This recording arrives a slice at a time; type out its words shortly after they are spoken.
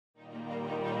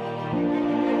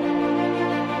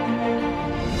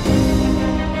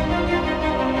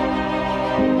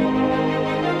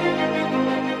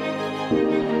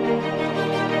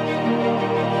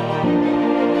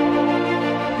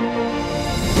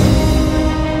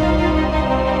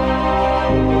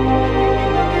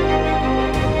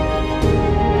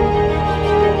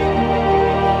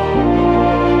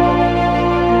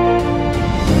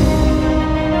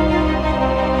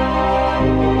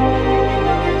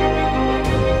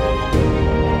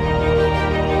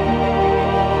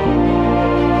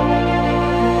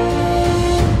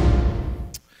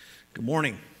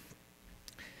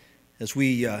As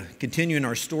we continue in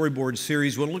our storyboard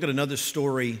series, we'll look at another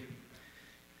story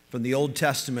from the Old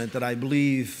Testament that I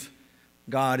believe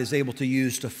God is able to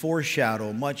use to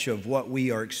foreshadow much of what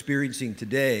we are experiencing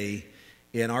today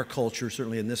in our culture,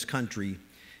 certainly in this country.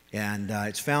 And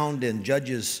it's found in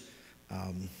Judges,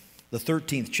 the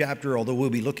 13th chapter, although we'll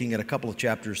be looking at a couple of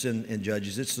chapters in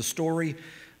Judges. It's the story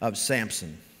of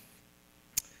Samson.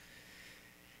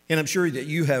 And I'm sure that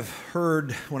you have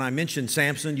heard, when I mentioned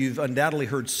Samson, you've undoubtedly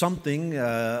heard something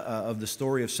of the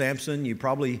story of Samson. You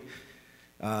probably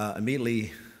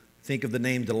immediately think of the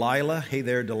name Delilah. Hey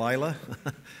there, Delilah.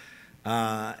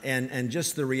 and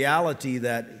just the reality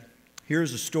that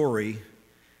here's a story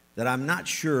that I'm not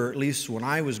sure, at least when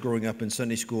I was growing up in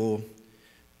Sunday school,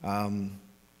 I'm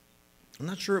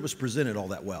not sure it was presented all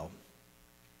that well.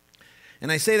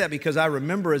 And I say that because I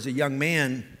remember as a young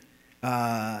man,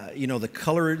 the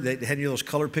color, they had those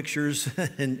color pictures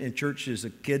in church as a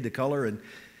kid, the color, and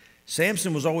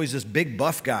Samson was always this big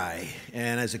buff guy.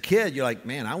 And as a kid, you're like,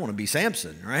 man, I want to be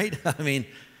Samson, right? And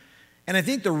I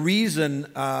think the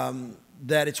reason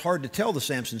that it's hard to tell the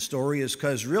Samson story is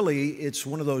because really it's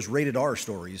one of those rated R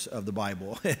stories of the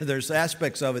Bible. There's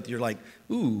aspects of it that you're like,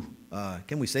 ooh,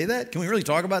 can we say that? Can we really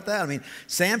talk about that?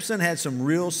 Samson had some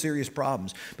real serious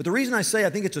problems. But the reason I say I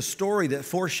think it's a story that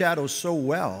foreshadows so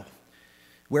well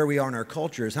where we are in our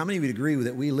culture is how many of you would agree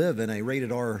that we live in a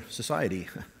rated R society?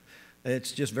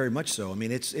 It's just very much so.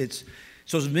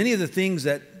 So as many of the things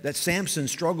that Samson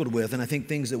struggled with, and I think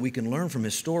things that we can learn from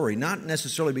his story, not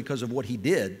necessarily because of what he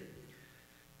did,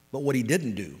 but what he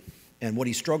didn't do and what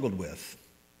he struggled with.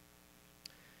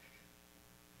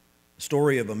 A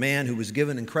story of a man who was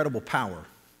given incredible power,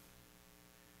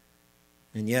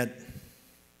 and yet,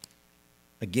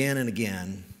 again and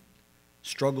again,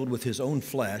 struggled with his own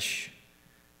flesh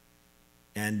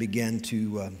and began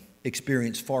to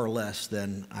experience far less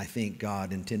than I think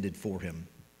God intended for him.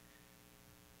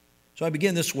 So I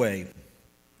begin this way.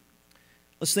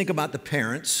 Let's think about the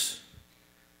parents.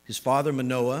 His father,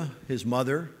 Manoah, his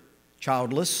mother,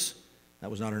 childless. That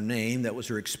was not her name. That was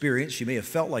her experience. She may have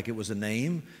felt like it was a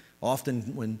name.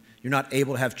 Often when you're not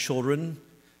able to have children,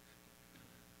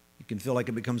 you can feel like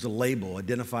it becomes a label,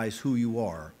 identifies who you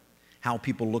are, how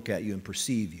people look at you and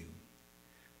perceive you.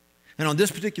 And on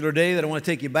this particular day that I want to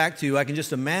take you back to, I can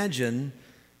just imagine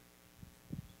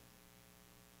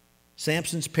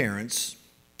Samson's parents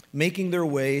making their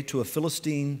way to a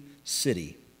Philistine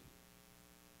city.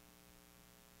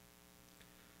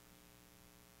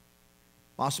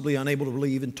 Possibly unable to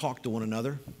really even talk to one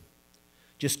another,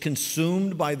 just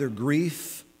consumed by their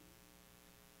grief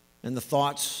and the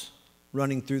thoughts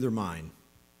running through their mind.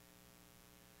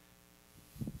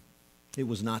 It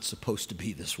was not supposed to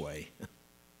be this way.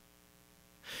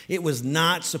 It was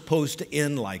not supposed to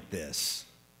end like this.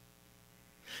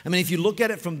 If you look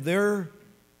at it from their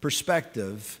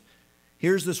perspective,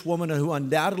 here's this woman who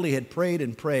undoubtedly had prayed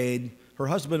and prayed, her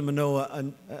husband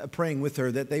Manoah praying with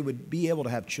her that they would be able to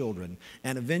have children.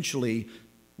 And eventually,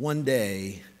 one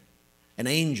day, an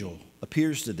angel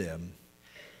appears to them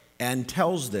and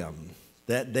tells them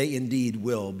that they indeed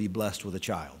will be blessed with a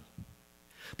child.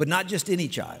 But not just any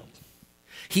child.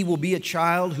 He will be a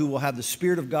child who will have the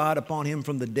Spirit of God upon him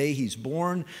from the day he's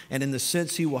born, and in the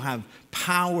sense he will have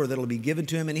power that will be given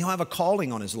to him, and he'll have a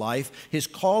calling on his life. His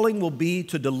calling will be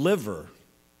to deliver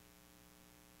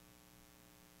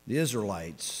the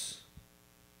Israelites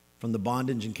from the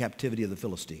bondage and captivity of the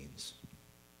Philistines.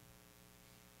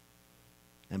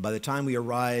 And by the time we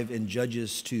arrive in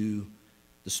Judges to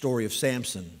the story of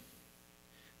Samson,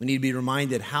 we need to be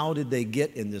reminded, how did they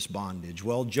get in this bondage?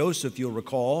 Well, Joseph, you'll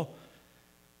recall,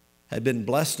 had been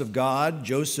blessed of God.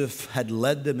 Joseph had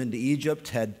led them into Egypt,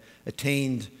 had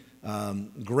attained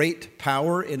great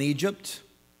power in Egypt.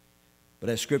 But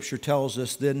as Scripture tells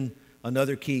us, then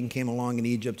another king came along in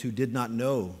Egypt who did not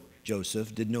know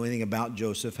Joseph, didn't know anything about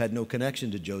Joseph, had no connection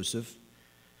to Joseph.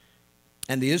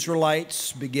 And the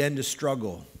Israelites began to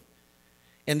struggle.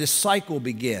 And this cycle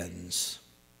begins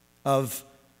of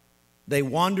they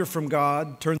wander from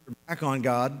God, turn their back on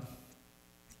God,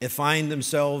 and find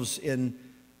themselves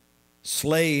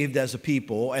enslaved as a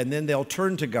people, and then they'll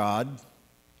turn to God,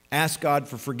 ask God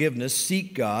for forgiveness,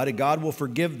 seek God, and God will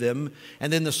forgive them,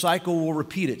 and then the cycle will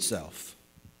repeat itself.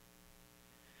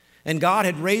 And God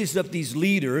had raised up these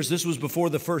leaders. This was before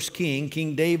the first king.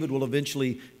 King David will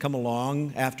eventually come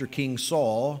along after King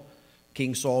Saul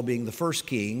being the first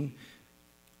king.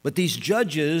 But these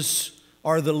judges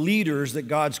are the leaders that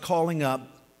God's calling up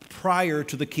prior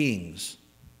to the kings.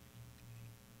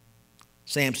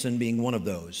 Samson being one of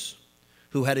those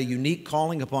who had a unique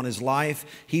calling upon his life.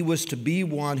 He was to be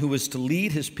one who was to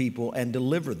lead his people and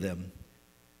deliver them.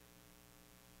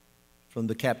 from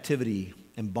the captivity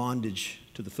and bondage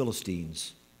to the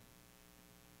Philistines.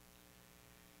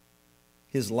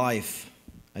 His life,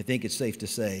 I think it's safe to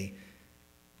say,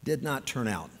 did not turn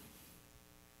out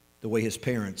the way his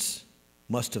parents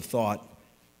must have thought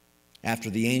after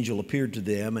the angel appeared to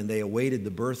them and they awaited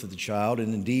the birth of the child.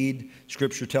 And indeed,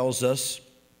 Scripture tells us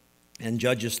in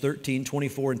Judges 13,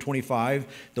 24 and 25,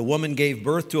 the woman gave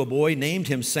birth to a boy, named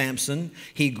him Samson.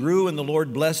 He grew and the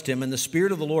Lord blessed him, and the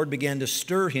Spirit of the Lord began to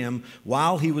stir him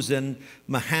while he was in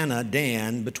Mahaneh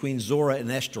Dan between Zorah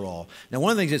and Eshtaol. Now, one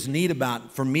of the things that's neat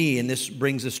about, for me, and this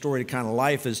brings this story to kind of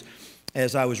life, is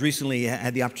as I was recently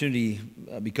had the opportunity,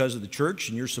 because of the church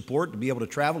and your support, to be able to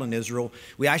travel in Israel,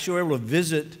 we actually were able to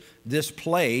visit this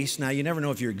place. Now, you never know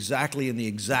if you're exactly in the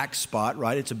exact spot,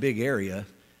 right? It's a big area.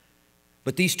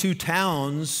 But these two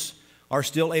towns are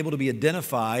still able to be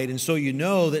identified, and so you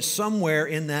know that somewhere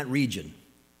in that region,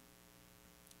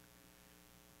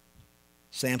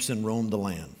 Samson roamed the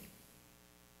land.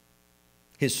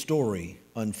 His story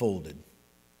unfolded.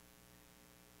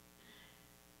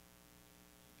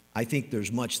 I think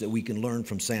there's much that we can learn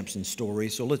from Samson's story,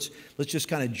 so let's just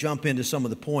kind of jump into some of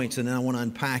the points, and then I want to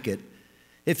unpack it.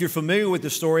 If you're familiar with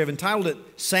the story, I've entitled it,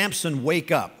 Samson,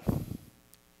 Wake Up.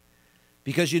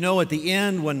 Because you know, at the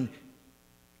end, when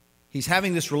he's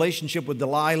having this relationship with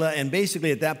Delilah, and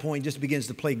basically at that point just begins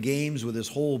to play games with his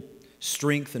whole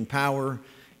strength and power,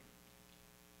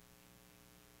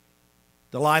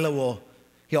 Delilah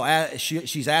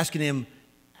she's asking him,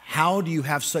 how do you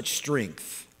have such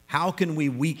strength? How can we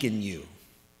weaken you?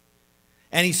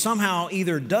 And he somehow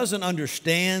either doesn't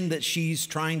understand that she's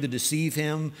trying to deceive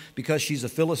him because she's a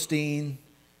Philistine,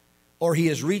 or he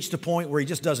has reached a point where he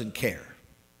just doesn't care.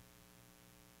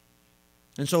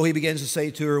 And so he begins to say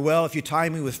to her, well, if you tie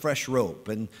me with fresh rope.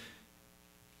 And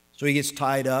so he gets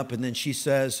tied up, and then she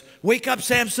says, wake up,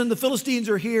 Samson, the Philistines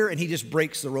are here. And he just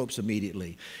breaks the ropes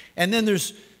immediately. And then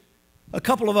there's a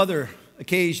couple of other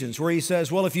occasions where he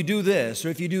says, well, if you do this, or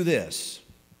if you do this.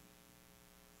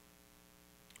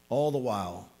 All the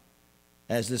while,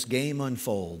 as this game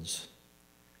unfolds,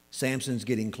 Samson's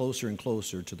getting closer and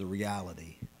closer to the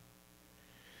reality.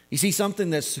 You see,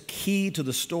 something that's key to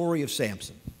the story of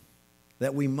Samson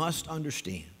that we must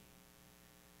understand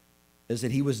is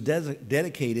that he was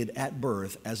dedicated at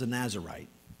birth as a Nazirite.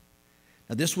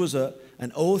 Now, this was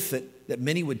an oath that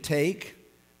many would take,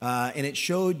 and it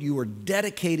showed you were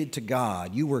dedicated to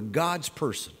God. You were God's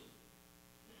person.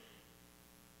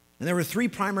 And there were three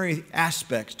primary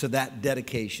aspects to that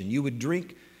dedication. You would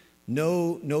drink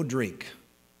no drink,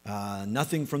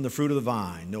 nothing from the fruit of the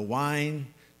vine, no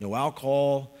wine, no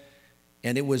alcohol.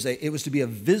 And it was to be a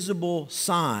visible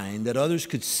sign that others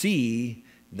could see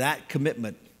that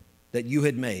commitment that you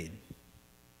had made.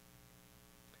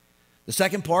 The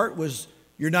second part was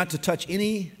you're not to touch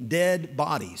any dead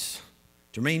bodies,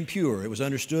 to remain pure. It was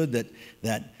understood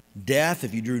that death,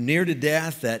 if you drew near to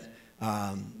death,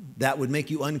 that would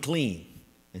make you unclean.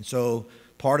 And so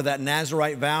part of that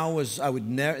Nazirite vow was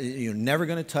you're never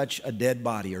going to touch a dead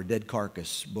body or dead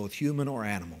carcass, both human or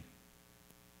animal.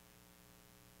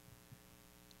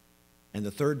 And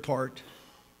the third part,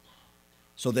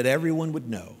 so that everyone would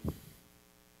know,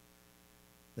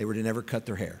 they were to never cut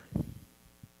their hair.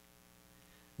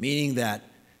 Meaning that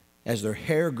as their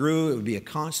hair grew, it would be a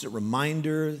constant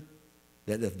reminder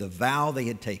that of the vow they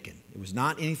had taken. It was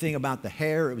not anything about the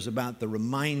hair, it was about the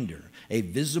reminder, a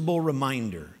visible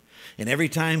reminder. And every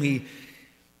time he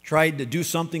tried to do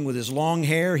something with his long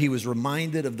hair, he was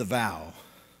reminded of the vow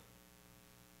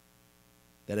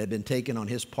that had been taken on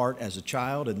his part as a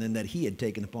child, and then that he had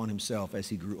taken upon himself as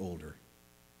he grew older.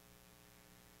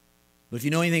 But if you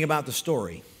know anything about the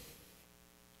story,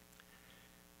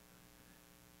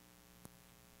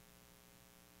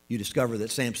 you discover that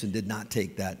Samson did not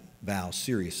take that vow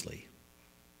seriously.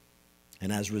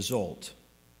 And as a result,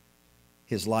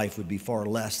 his life would be far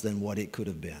less than what it could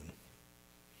have been.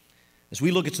 As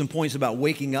we look at some points about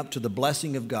waking up to the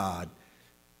blessing of God,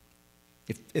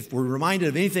 if we're reminded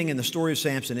of anything in the story of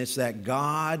Samson, it's that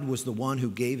God was the one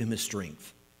who gave him his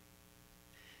strength.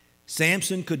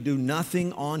 Samson could do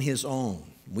nothing on his own.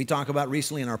 We talk about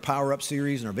recently in our Power Up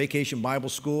series and our Vacation Bible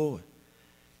School.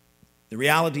 The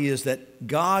reality is that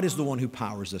God is the one who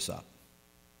powers us up.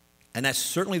 And that's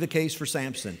certainly the case for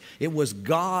Samson. It was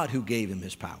God who gave him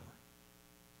his power.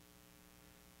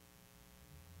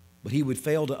 But he would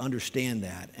fail to understand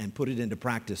that and put it into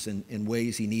practice in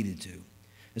ways he needed to.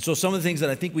 And so some of the things that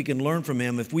I think we can learn from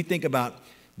him, if we think about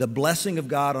the blessing of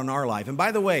God on our life. And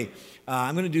by the way,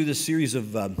 I'm going to do this series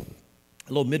of a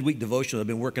little midweek devotional I've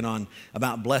been working on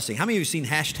about blessing. How many of you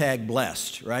have seen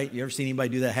 #blessed, right? You ever seen anybody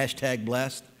do that,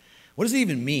 #blessed? What does it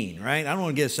even mean, right? I don't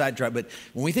want to get sidetracked, but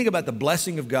when we think about the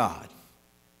blessing of God,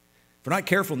 if we're not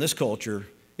careful in this culture,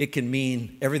 it can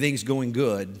mean everything's going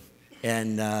good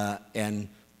and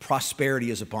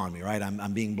prosperity is upon me, right?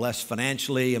 I'm being blessed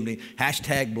financially. I'm being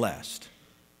hashtag blessed.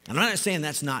 And I'm not saying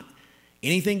that's not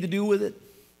anything to do with it,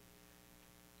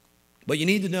 but you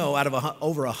need to know out of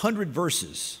over 100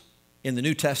 verses in the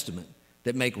New Testament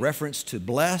that make reference to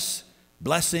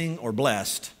blessing, or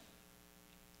blessed,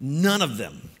 none of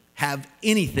them have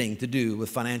anything to do with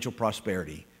financial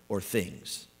prosperity or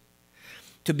things.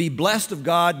 To be blessed of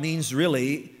God means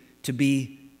really to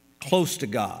be close to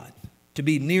God, to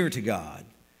be near to God,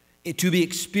 to be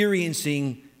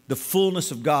experiencing the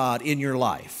fullness of God in your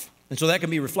life. And so that can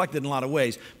be reflected in a lot of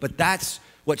ways, but that's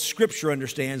what Scripture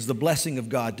understands the blessing of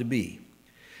God to be.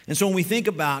 And so when we think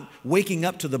about waking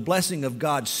up to the blessing of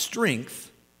God's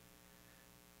strength,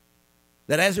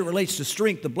 that as it relates to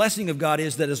strength, the blessing of God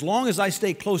is that as long as I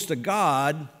stay close to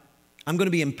God, I'm going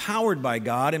to be empowered by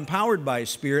God, empowered by His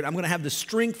Spirit. I'm going to have the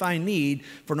strength I need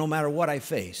for no matter what I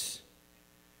face.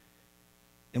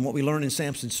 And what we learn in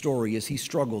Samson's story is he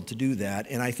struggled to do that.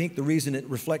 And I think the reason it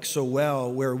reflects so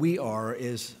well where we are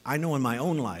is I know in my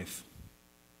own life,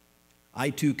 I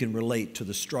too can relate to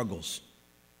the struggles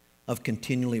of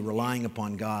continually relying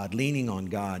upon God, leaning on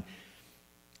God,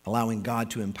 allowing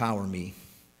God to empower me.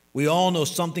 We all know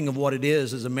something of what it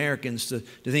is as Americans to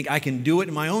think I can do it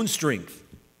in my own strength.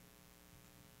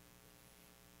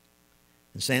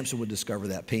 And Samson would discover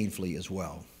that painfully as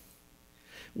well.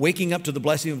 Waking up to the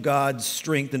blessing of God's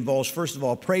strength involves, first of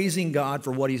all, praising God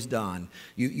for what He's done.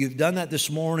 You've done that this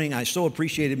morning. I so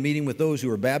appreciated meeting with those who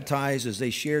were baptized as they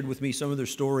shared with me some of their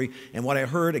story. And what I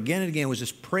heard again and again was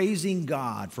just praising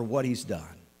God for what He's done.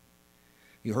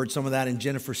 You heard some of that in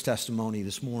Jennifer's testimony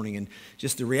this morning, and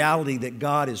just the reality that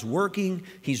God is working,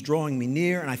 He's drawing me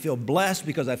near, and I feel blessed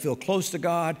because I feel close to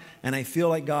God, and I feel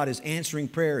like God is answering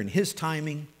prayer in His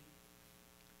timing.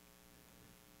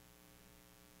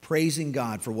 Praising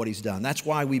God for what He's done. That's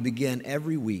why we begin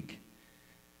every week.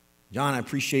 John, I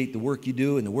appreciate the work you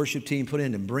do and the worship team put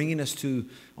in bringing us to,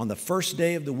 on the first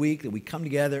day of the week, that we come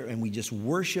together and we just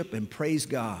worship and praise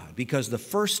God, because the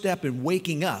first step in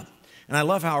waking up, and I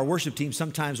love how our worship team,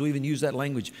 sometimes we even use that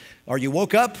language. Are you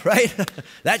woke up, right?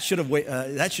 that should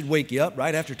wake you up,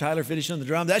 right? After Tyler finished on the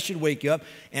drum, that should wake you up.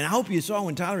 And I hope you saw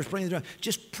when Tyler was playing the drum,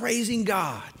 just praising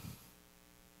God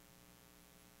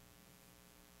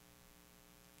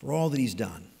for all that He's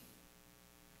done.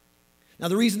 Now,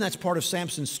 the reason that's part of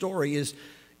Samson's story is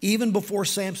even before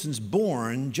Samson's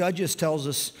born, Judges tells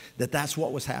us that that's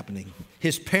what was happening.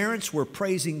 His parents were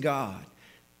praising God.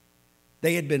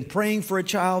 They had been praying for a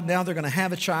child. Now they're going to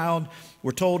have a child.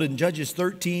 We're told in Judges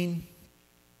 13,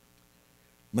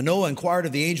 Manoah inquired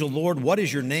of the angel of the Lord, "What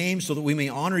is your name, so that we may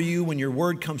honor you when your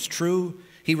word comes true?"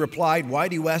 He replied, "Why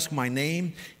do you ask my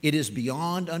name? It is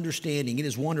beyond understanding. It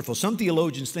is wonderful." Some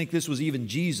theologians think this was even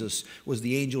Jesus, was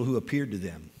the angel who appeared to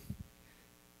them.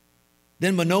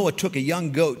 Then Manoah took a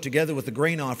young goat together with the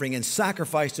grain offering and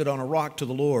sacrificed it on a rock to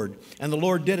the Lord. And the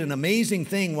Lord did an amazing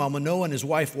thing while Manoah and his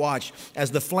wife watched. As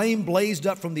the flame blazed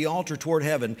up from the altar toward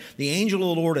heaven, the angel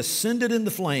of the Lord ascended in the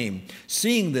flame.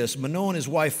 Seeing this, Manoah and his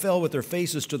wife fell with their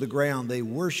faces to the ground. They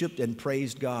worshiped and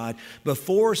praised God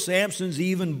before Samson's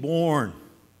even born.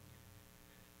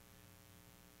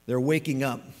 They're waking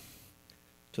up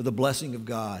to the blessing of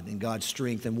God and God's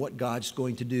strength and what God's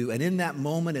going to do. And in that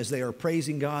moment, as they are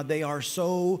praising God, they are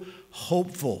so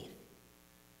hopeful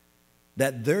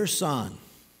that their son,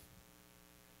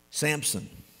 Samson,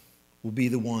 will be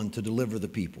the one to deliver the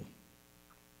people.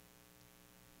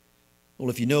 Well,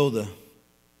 if you know the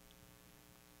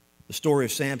story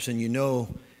of Samson, you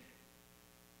know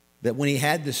that when he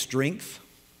had this strength,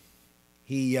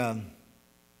 he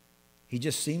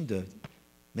just seemed to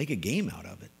make a game out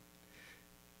of it.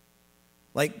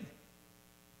 Like,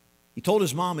 he told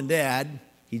his mom and dad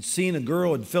he'd seen a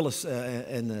girl in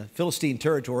the Philistine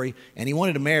territory, and he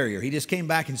wanted to marry her. He just came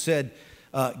back and said,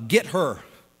 "Get her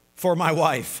for my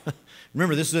wife."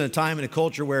 Remember, this is in a time in a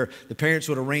culture where the parents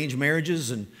would arrange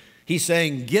marriages, and he's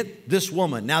saying, "Get this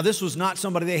woman." Now, this was not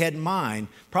somebody they had in mind.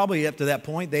 Probably up to that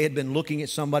point, they had been looking at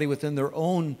somebody within their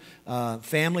own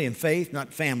family and faith.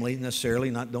 Not family necessarily,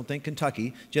 don't think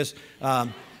Kentucky, just...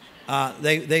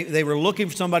 They were looking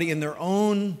for somebody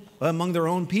among their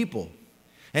own people.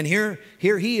 And here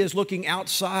he is looking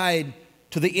outside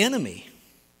to the enemy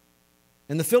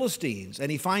and the Philistines.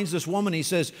 And he finds this woman. He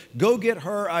says, "Go get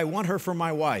her. I want her for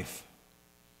my wife."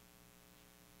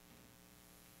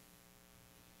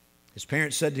 His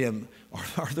parents said to him,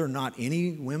 are there not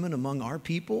any women among our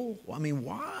people? I mean,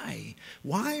 why?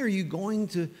 Why are you going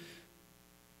to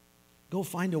go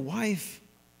find a wife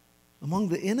among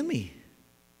the enemy.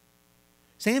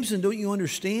 Samson, don't you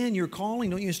understand your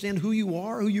calling? Don't you understand who you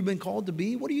are, who you've been called to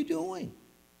be? What are you doing?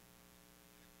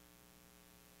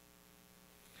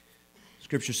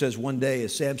 Scripture says one day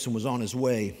as Samson was on his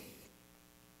way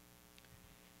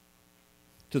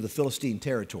to the Philistine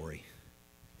territory,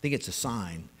 I think it's a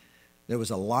sign, there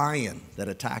was a lion that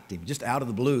attacked him. Just out of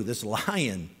the blue, this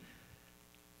lion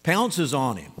pounces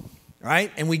on him,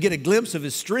 right? And we get a glimpse of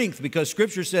his strength because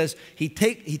Scripture says he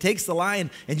takes the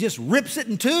lion and just rips it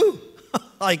in two.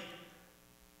 Like,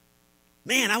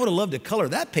 man, I would have loved to color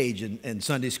that page in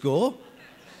Sunday school.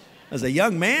 As a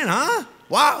young man, huh?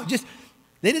 Wow,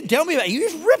 they didn't tell me about it. You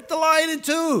just ripped the lion in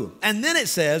two. And then it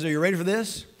says, are you ready for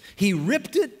this? He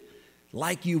ripped it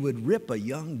like you would rip a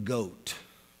young goat.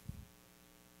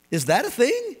 Is that a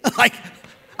thing? Like,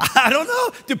 I don't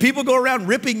know. Do people go around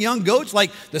ripping young goats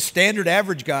like the standard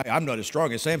average guy? I'm not as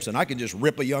strong as Samson. I can just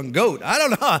rip a young goat. I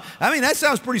don't know. I mean, that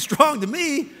sounds pretty strong to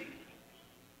me.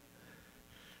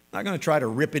 Not going to try to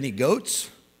rip any goats.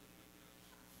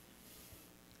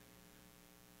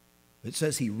 It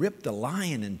says he ripped the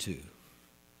lion in two.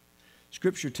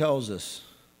 Scripture tells us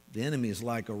the enemy is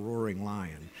like a roaring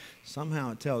lion.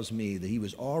 Somehow it tells me that he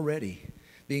was already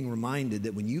being reminded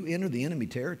that when you enter the enemy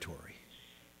territory,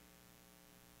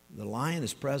 the lion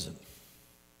is present.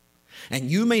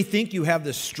 And you may think you have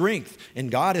the strength,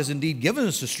 and God has indeed given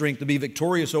us the strength to be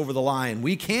victorious over the lion.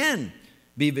 We can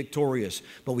be victorious,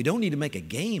 but we don't need to make a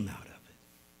game out of it.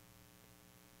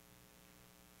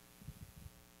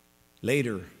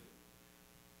 Later,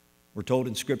 we're told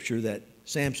in Scripture that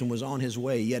Samson was on his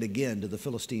way yet again to the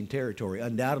Philistine territory,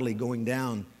 undoubtedly going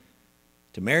down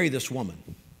to marry this woman.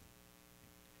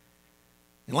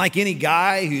 And like any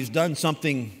guy who's done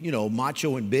something,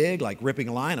 macho and big, like ripping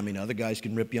a lion, I mean, other guys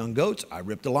can rip young goats. I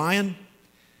ripped a lion.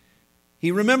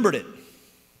 He remembered it.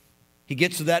 He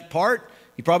gets to that part.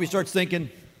 He probably starts thinking,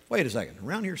 wait a second,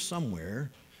 around here somewhere,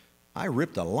 I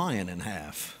ripped a lion in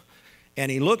half.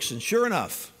 And he looks, and sure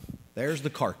enough, there's the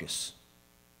carcass.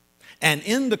 And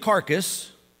in the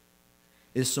carcass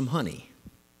is some honey.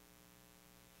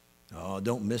 Oh,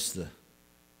 don't miss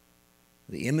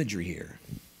the imagery here.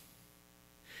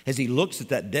 As he looks at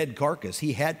that dead carcass,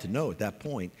 he had to know at that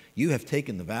point, you have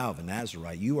taken the vow of a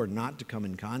Nazirite. You are not to come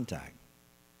in contact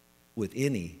with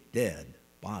any dead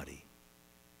body.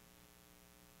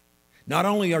 Not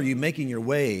only are you making your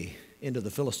way into the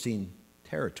Philistine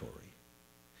territory,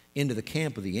 into the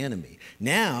camp of the enemy,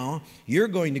 now you're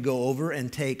going to go over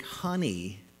and take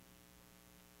honey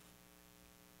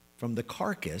from the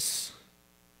carcass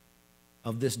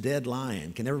of this dead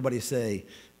lion. Can everybody say,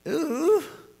 ooh?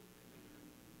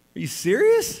 Are you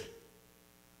serious?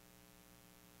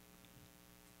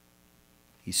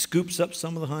 He scoops up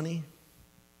some of the honey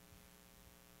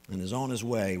and is on his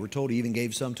way. We're told he even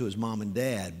gave some to his mom and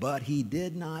dad, but he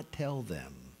did not tell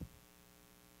them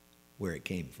where it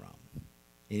came from.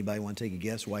 Anybody want to take a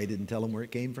guess why he didn't tell them where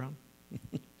it came from?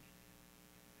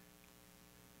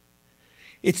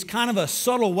 It's kind of a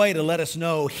subtle way to let us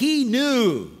know he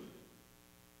knew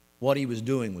what he was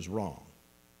doing was wrong.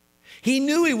 He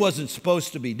knew he wasn't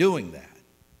supposed to be doing that.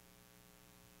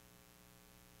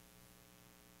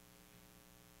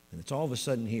 And it's all of a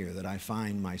sudden here that I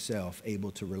find myself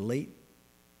able to relate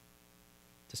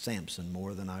to Samson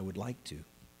more than I would like to.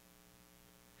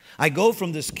 I go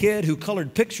from this kid who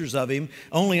colored pictures of him,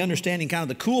 only understanding kind of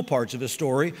the cool parts of his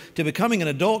story, to becoming an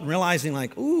adult and realizing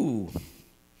like, ooh,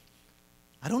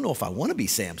 I don't know if I want to be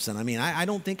Samson. I mean, I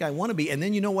don't think I want to be. And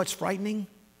then you know what's frightening?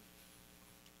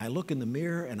 I look in the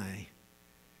mirror and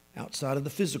outside of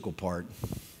the physical part,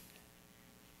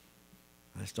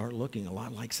 I start looking a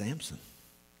lot like Samson.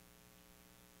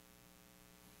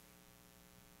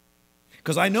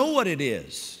 Because I know what it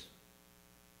is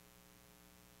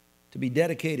to be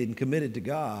dedicated and committed to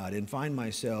God and find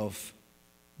myself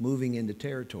moving into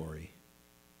territory,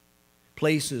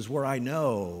 places where I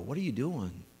know, what are you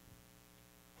doing?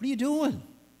 What are you doing?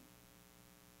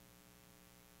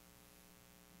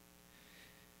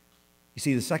 You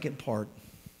see, the second part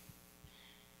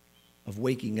of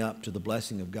waking up to the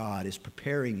blessing of God is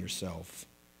preparing yourself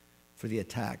for the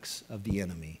attacks of the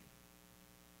enemy.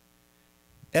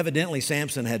 Evidently,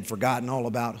 Samson had forgotten all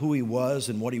about who he was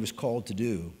and what he was called to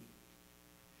do.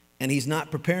 And he's not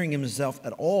preparing himself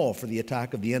at all for the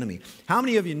attack of the enemy. How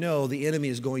many of you know the enemy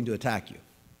is going to attack you?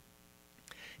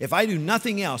 If I do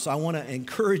nothing else, I want to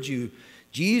encourage you.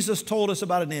 Jesus told us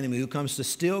about an enemy who comes to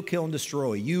steal, kill, and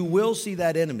destroy. You will see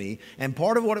that enemy, and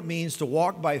part of what it means to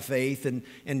walk by faith and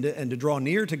to draw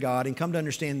near to God and come to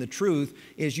understand the truth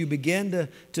is you begin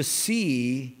to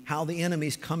see how the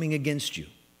enemy's coming against you.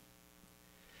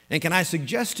 And can I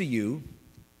suggest to you,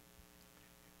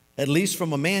 at least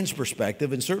from a man's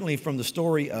perspective, and certainly from the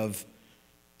story of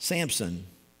Samson,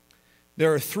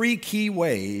 there are three key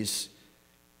ways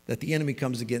that the enemy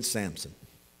comes against Samson: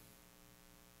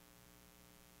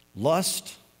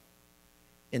 lust,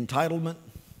 entitlement,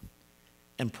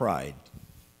 and pride.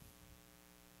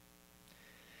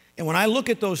 And when I look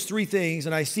at those three things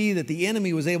and I see that the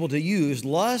enemy was able to use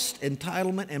lust,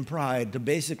 entitlement, and pride to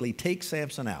basically take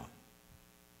Samson out,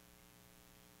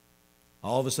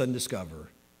 all of a sudden discover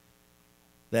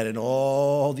that in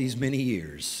all these many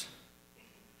years,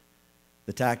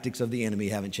 the tactics of the enemy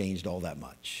haven't changed all that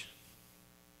much.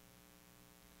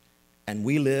 And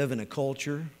we live in a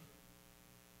culture,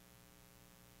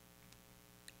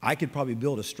 I could probably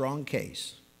build a strong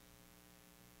case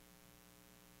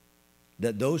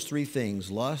that those three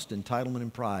things, lust, entitlement,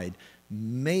 and pride,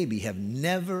 maybe have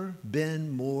never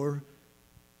been more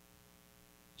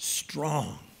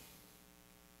strong.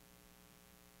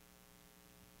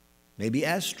 Maybe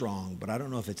as strong, but I don't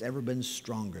know if it's ever been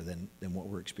stronger than what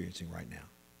we're experiencing right now.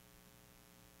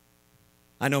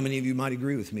 I know many of you might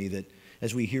agree with me that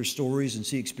as we hear stories and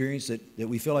see experience that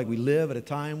we feel like we live at a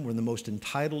time when the most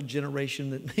entitled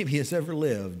generation that maybe has ever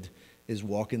lived is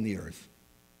walking the earth.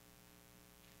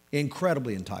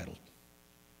 Incredibly entitled.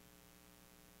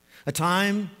 A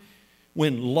time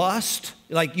when lust,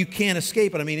 like you can't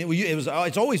escape it. I mean,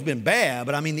 it's always been bad,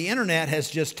 but I mean, the internet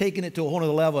has just taken it to a whole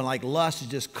other level, and like lust is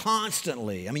just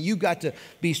constantly. I mean, you've got to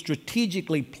be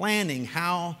strategically planning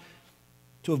how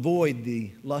to avoid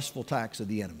the lustful attacks of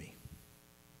the enemy.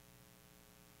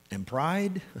 And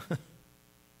pride?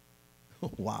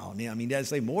 Wow. I mean, did I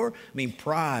say more? I mean,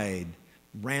 pride,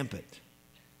 rampant.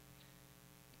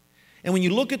 And when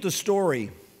you look at the story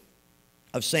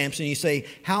of Samson, you say,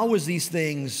 how was these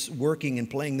things working and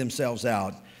playing themselves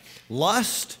out?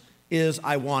 Lust is,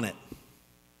 I want it.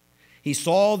 He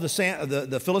saw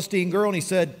the Philistine girl and he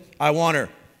said, I want her.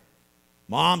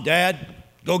 Mom, Dad,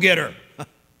 go get her.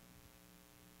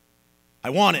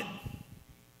 I want it.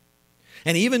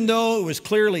 And even though it was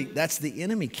clearly, that's the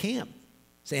enemy camp,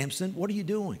 Samson, what are you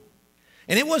doing?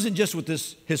 And it wasn't just with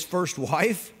his first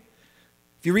wife.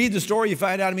 If you read the story, you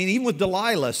find out, I mean, even with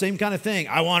Delilah, same kind of thing.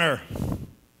 I want her.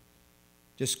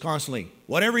 Just constantly,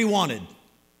 whatever he wanted,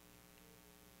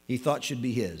 he thought should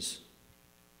be his.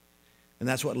 And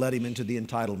that's what led him into the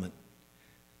entitlement.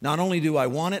 Not only do I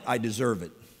want it, I deserve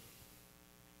it.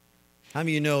 How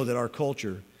many of you know that our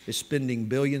culture is spending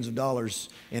billions of dollars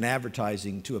in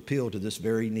advertising to appeal to this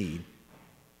very need?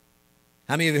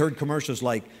 How many of you heard commercials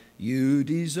like, you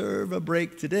deserve a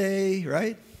break today,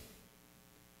 right?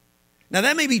 Now,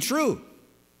 that may be true.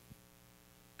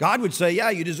 God would say, yeah,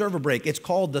 you deserve a break. It's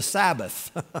called the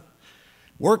Sabbath.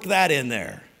 Work that in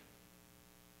there.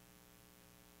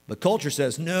 But culture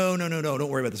says, no, don't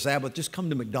worry about the Sabbath. Just come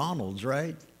to McDonald's,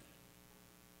 right?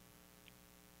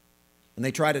 And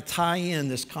they try to tie in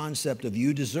this concept of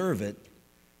you deserve it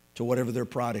to whatever their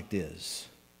product is.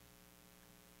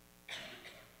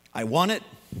 I want it.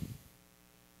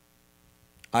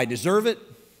 I deserve it.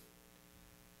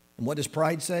 And what does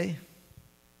pride say?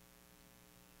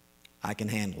 I can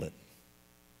handle it.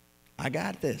 I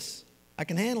got this. I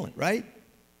can handle it, right?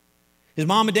 His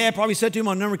mom and dad probably said to him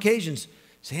on a number of occasions,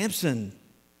 Samson,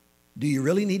 do you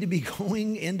really need to be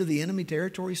going into the enemy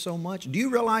territory so much? Do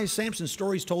you realize Samson's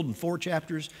story is told in 4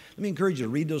 chapters? Let me encourage you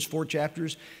to read those 4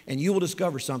 chapters, and you will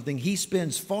discover something. He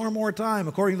spends far more time,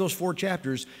 according to those 4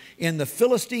 chapters, in the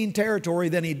Philistine territory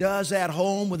than he does at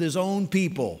home with his own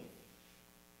people.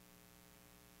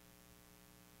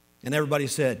 And everybody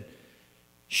said,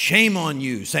 shame on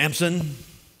you, Samson,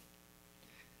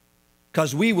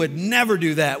 because we would never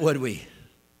do that, would we?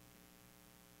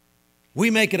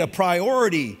 We make it a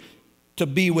priority to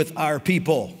be with our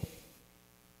people.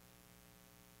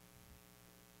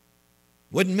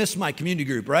 Wouldn't miss my community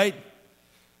group, right?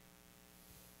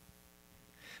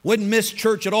 Wouldn't miss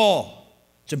church at all.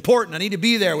 It's important. I need to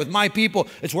be there with my people.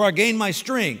 It's where I gain my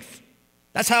strength.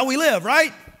 That's how we live,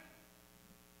 right?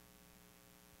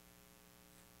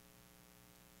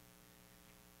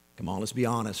 Come on, let's be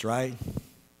honest, right?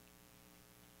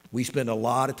 We spend a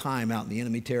lot of time out in the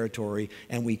enemy territory,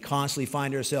 and we constantly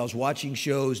find ourselves watching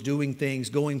shows, doing things,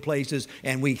 going places,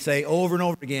 and we say over and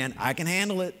over again, I can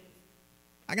handle it.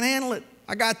 I can handle it.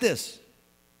 I got this.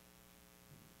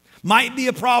 Might be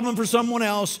a problem for someone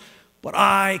else, but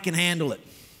I can handle it.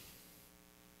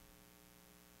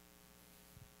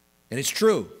 And it's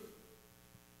true.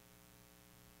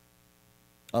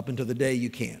 Up until the day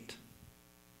you can't.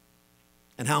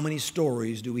 And how many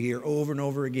stories do we hear over and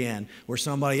over again where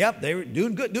somebody, yep, they were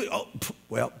doing good.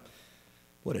 Well,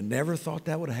 would have never thought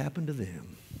that would have happened to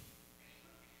them.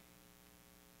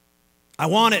 I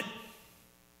want it.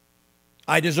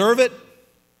 I deserve it.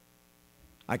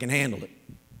 I can handle it.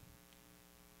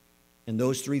 And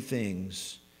those three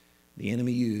things the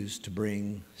enemy used to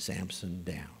bring Samson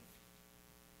down.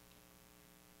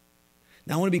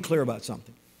 Now I want to be clear about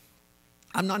something.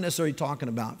 I'm not necessarily talking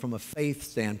about from a faith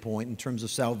standpoint in terms of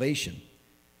salvation.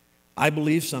 I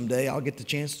believe someday I'll get the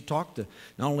chance to talk to,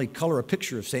 not only color a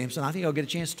picture of Samson, I think I'll get a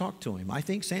chance to talk to him. I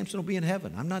think Samson will be in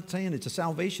heaven. I'm not saying it's a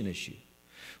salvation issue.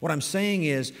 What I'm saying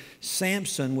is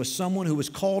Samson was someone who was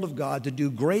called of God to do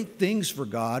great things for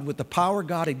God with the power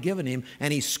God had given him,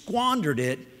 and he squandered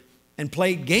it and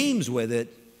played games with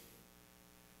it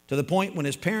to the point when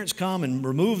his parents come and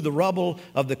remove the rubble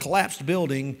of the collapsed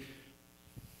building,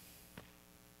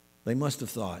 they must have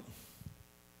thought,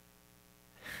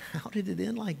 how did it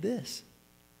end like this?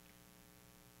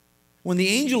 When the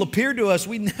angel appeared to us,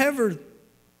 we never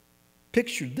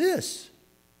pictured this.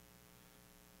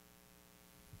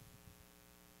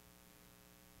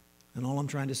 And all I'm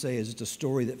trying to say is it's a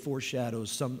story that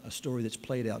foreshadows a story that's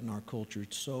played out in our culture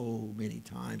so many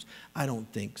times. I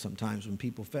don't think sometimes when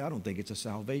people fail, I don't think it's a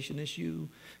salvation issue.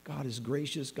 God is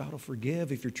gracious. God will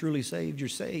forgive. If you're truly saved, you're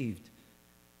saved.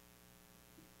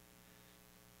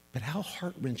 But how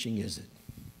heart-wrenching is it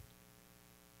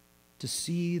to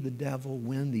see the devil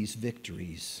win these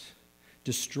victories,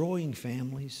 destroying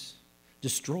families,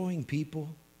 destroying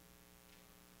people,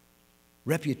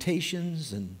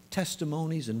 reputations and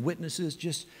testimonies and witnesses,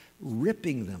 just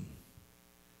ripping them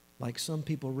like some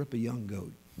people rip a young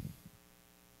goat.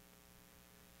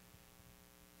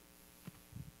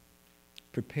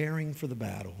 Preparing for the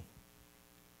battle.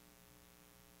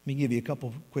 Let me give you a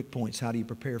couple quick points. How do you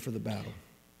prepare for the battle?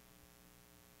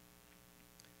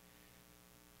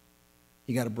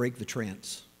 You got to break the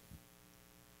trance.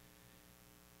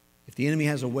 If the enemy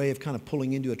has a way of kind of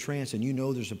pulling into a trance and you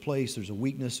know there's a place, there's a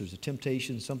weakness, there's a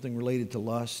temptation, something related to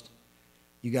lust,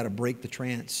 you got to break the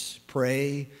trance.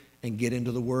 Pray and get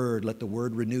into the Word. Let the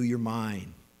Word renew your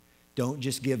mind. Don't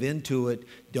just give in to it.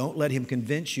 Don't let him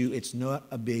convince you it's not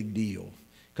a big deal,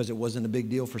 because it wasn't a big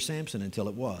deal for Samson until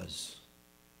it was.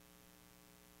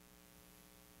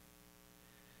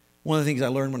 One of the things I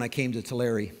learned when I came to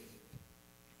Tulare,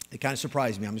 it kind of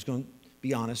surprised me. I'm just going to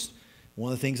be honest.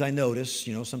 One of the things I noticed,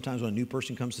 sometimes when a new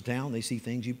person comes to town, they see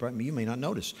things you may not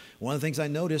notice. One of the things I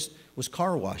noticed was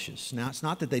car washes. Now, it's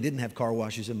not that they didn't have car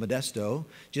washes in Modesto,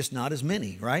 just not as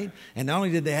many, right? And not only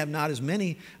did they have not as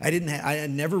many, I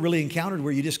never really encountered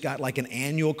where you just got like an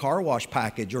annual car wash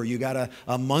package, or you got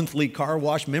a monthly car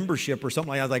wash membership or something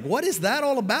like that. I was like, what is that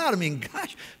all about? I mean,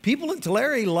 gosh, people in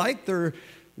Tulare like their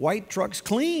white trucks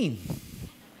clean.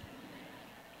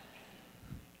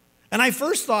 And I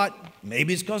first thought,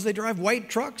 maybe it's because they drive white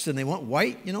trucks and they want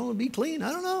white, to be clean.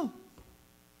 I don't know.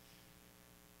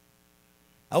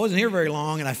 I wasn't here very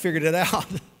long and I figured it out.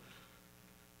 A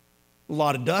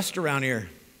lot of dust around here.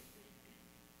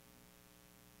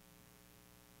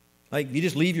 Like, you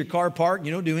just leave your car parked,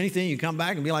 you don't do anything, you come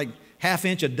back and be like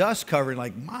half-inch of dust covered.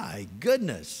 Like, my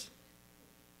goodness.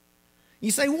 You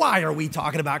say, why are we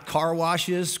talking about car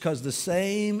washes? Because the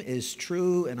same is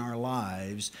true in our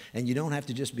lives. And you don't have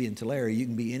to just be in Tulare. You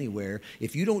can be anywhere.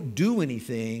 If you don't do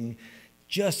anything,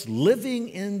 just living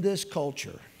in this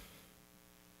culture,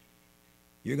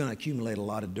 you're going to accumulate a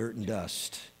lot of dirt and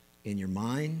dust in your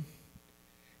mind,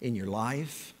 in your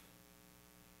life.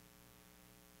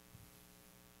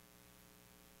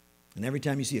 And every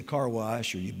time you see a car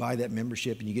wash or you buy that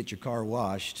membership and you get your car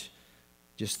washed,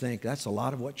 just think that's a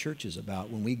lot of what church is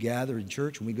about. When we gather in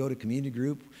church, when we go to community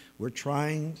group, we're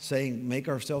make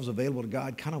ourselves available to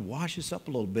God, kind of wash us up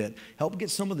a little bit. Help get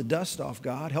some of the dust off,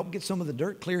 God. Help get some of the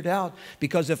dirt cleared out.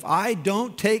 Because if I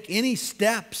don't take any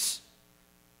steps,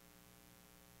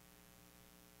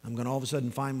 I'm going to all of a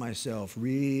sudden find myself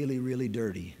really, really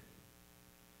dirty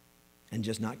and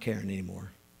just not caring anymore.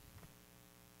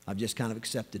 I've just kind of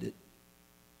accepted it.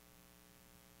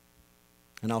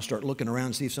 And I'll start looking around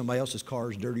and see if somebody else's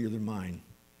car is dirtier than mine.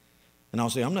 And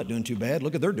I'll say, I'm not doing too bad.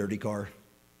 Look at their dirty car.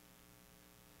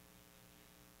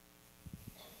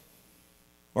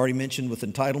 Already mentioned with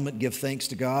entitlement, give thanks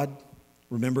to God.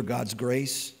 Remember God's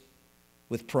grace.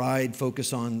 With pride,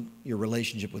 focus on your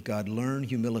relationship with God. Learn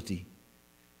humility.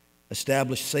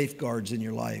 Establish safeguards in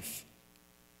your life.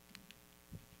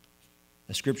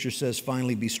 The scripture says,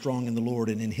 finally, be strong in the Lord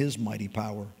and in His mighty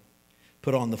power.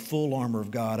 Put on the full armor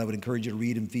of God. I would encourage you to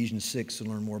read Ephesians 6 and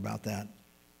learn more about that.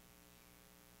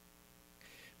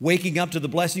 Waking up to the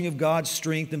blessing of God's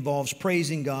strength involves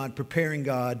praising God, preparing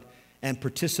God, and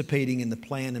participating in the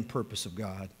plan and purpose of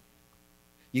God.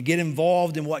 You get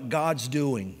involved in what God's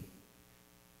doing.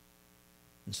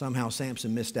 And somehow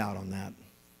Samson missed out on that.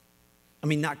 I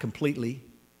mean, not completely.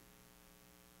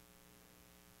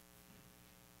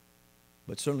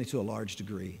 but certainly to a large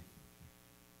degree.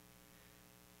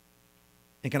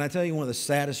 And can I tell you one of the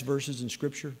saddest verses in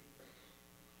Scripture?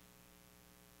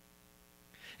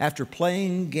 After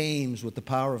playing games with the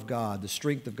power of God, the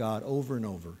strength of God over and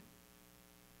over,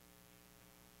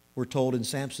 we're told in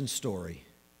Samson's story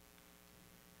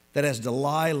that as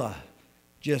Delilah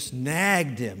just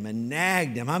nagged him and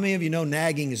nagged him. How many of you know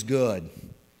nagging is good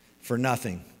for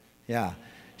nothing? Yeah.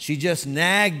 She just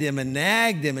nagged him,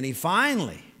 and he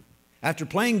finally, after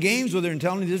playing games with her and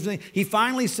telling her this thing, he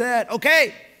finally said,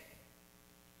 okay,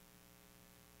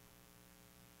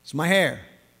 it's my hair.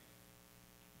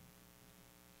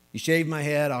 You shave my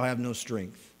head, I'll have no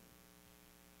strength.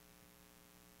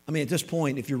 I mean, at this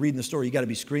point, if you're reading the story, you got to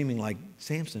be screaming like,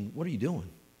 Samson, what are you doing?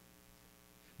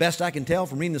 Best I can tell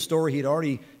from reading the story, he'd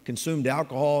already consumed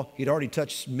alcohol. He'd already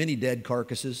touched many dead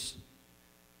carcasses.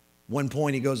 One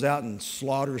point, he goes out and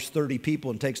slaughters 30 people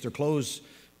and takes their clothes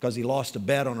because he lost a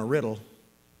bet on a riddle.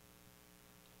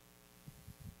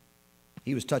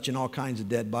 He was touching all kinds of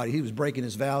dead bodies. He was breaking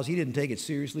his vows. He didn't take it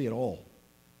seriously at all.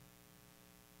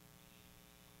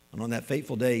 And on that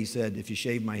fateful day, he said, if you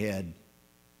shave my head,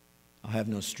 I'll have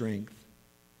no strength.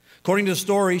 According to the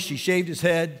story, she shaved his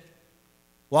head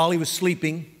while he was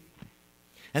sleeping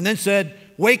and then said,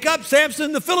 wake up,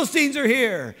 Samson, the Philistines are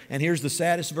here. And here's the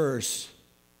saddest verse.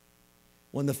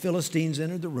 When the Philistines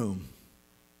entered the room,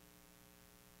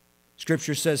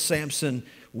 Scripture says Samson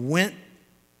went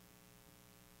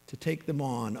to take them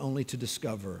on only to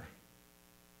discover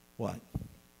what?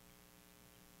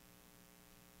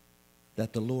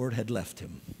 That the Lord had left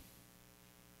him.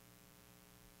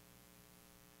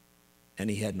 And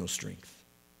he had no strength.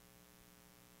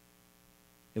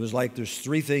 It was like there's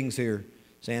three things here.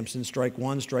 Samson, strike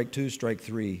one, strike two, strike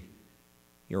three.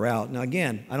 You're out. Now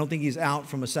again, I don't think he's out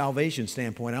from a salvation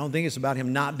standpoint. I don't think it's about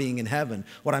him not being in heaven.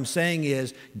 What I'm saying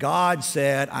is God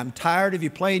said, I'm tired of you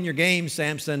playing your game,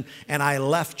 Samson, and I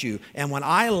left you. And when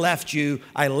I left you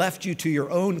to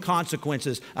your own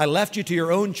consequences. I left you to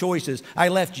your own choices. I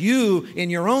left you in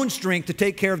your own strength to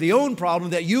take care of the own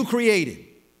problem that you created.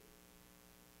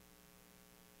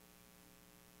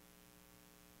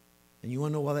 And you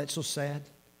want to know why that's so sad?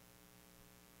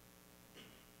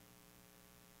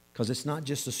 Because it's not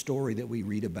just a story that we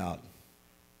read about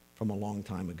from a long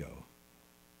time ago.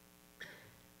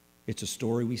 It's a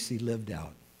story we see lived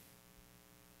out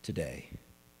today.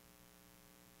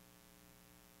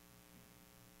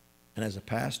 And as a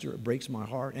pastor, it breaks my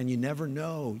heart. And you never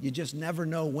know. You just never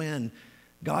know when.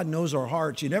 God knows our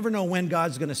hearts. You never know when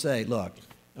God's going to say, look,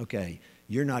 okay,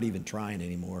 you're not even trying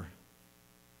anymore.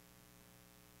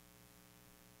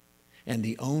 And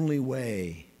the only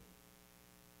way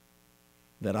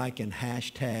that I can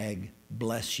hashtag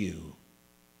bless you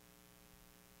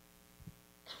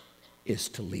is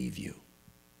to leave you.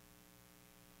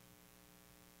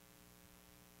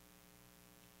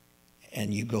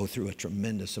 And you go through a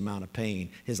tremendous amount of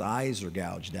pain. His eyes are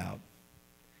gouged out.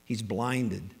 He's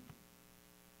blinded.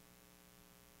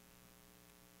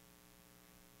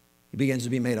 He begins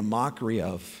to be made a mockery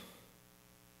of.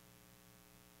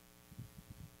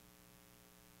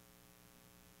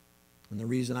 And the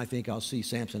reason I think I'll see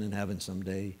Samson in heaven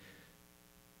someday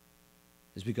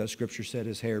is because Scripture said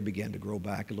his hair began to grow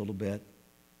back a little bit.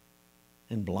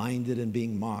 And blinded and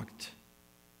being mocked,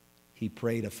 he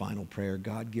prayed a final prayer.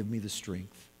 God, give me the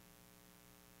strength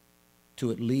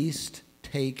to at least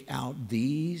take out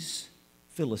these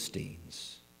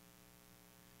Philistines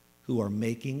who are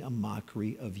making a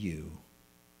mockery of you.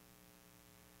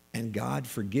 And God,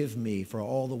 forgive me for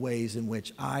all the ways in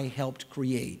which I helped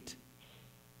create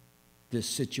this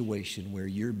situation where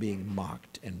you're being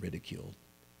mocked and ridiculed.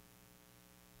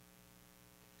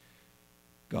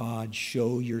 God,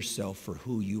 show yourself for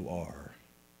who you are.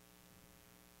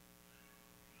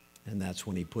 And that's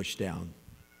when he pushed down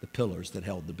the pillars that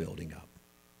held the building up.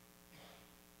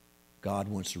 God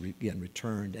once again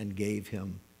returned and gave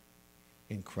him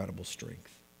incredible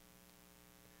strength.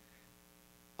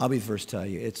 I'll be the first to tell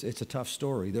you, it's a tough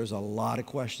story. There's a lot of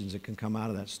questions that can come out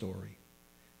of that story.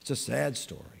 It's a sad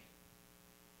story.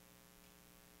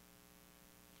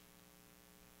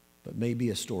 But may be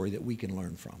a story that we can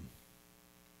learn from.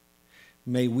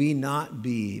 May it not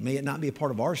be a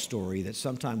part of our story that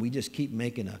sometimes we just keep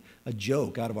making a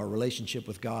joke out of our relationship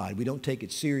with God. We don't take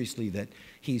it seriously that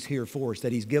he's here for us,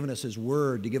 that he's given us his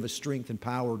word to give us strength and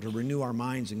power to renew our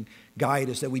minds and guide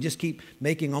us, that we just keep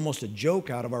making almost a joke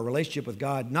out of our relationship with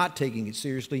God, not taking it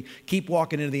seriously, keep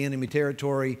walking into the enemy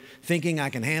territory, thinking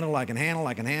I can handle,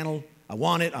 I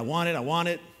want it,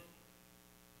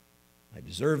 I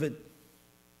deserve it.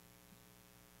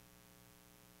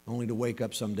 Only to wake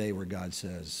up someday where God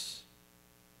says,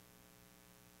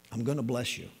 I'm going to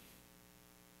bless you.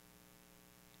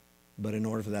 But in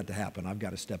order for that to happen, I've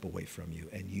got to step away from you,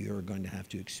 and you're going to have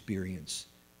to experience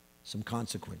some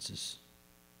consequences,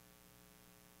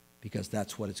 because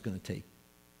that's what it's going to take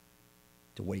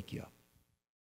to wake you up.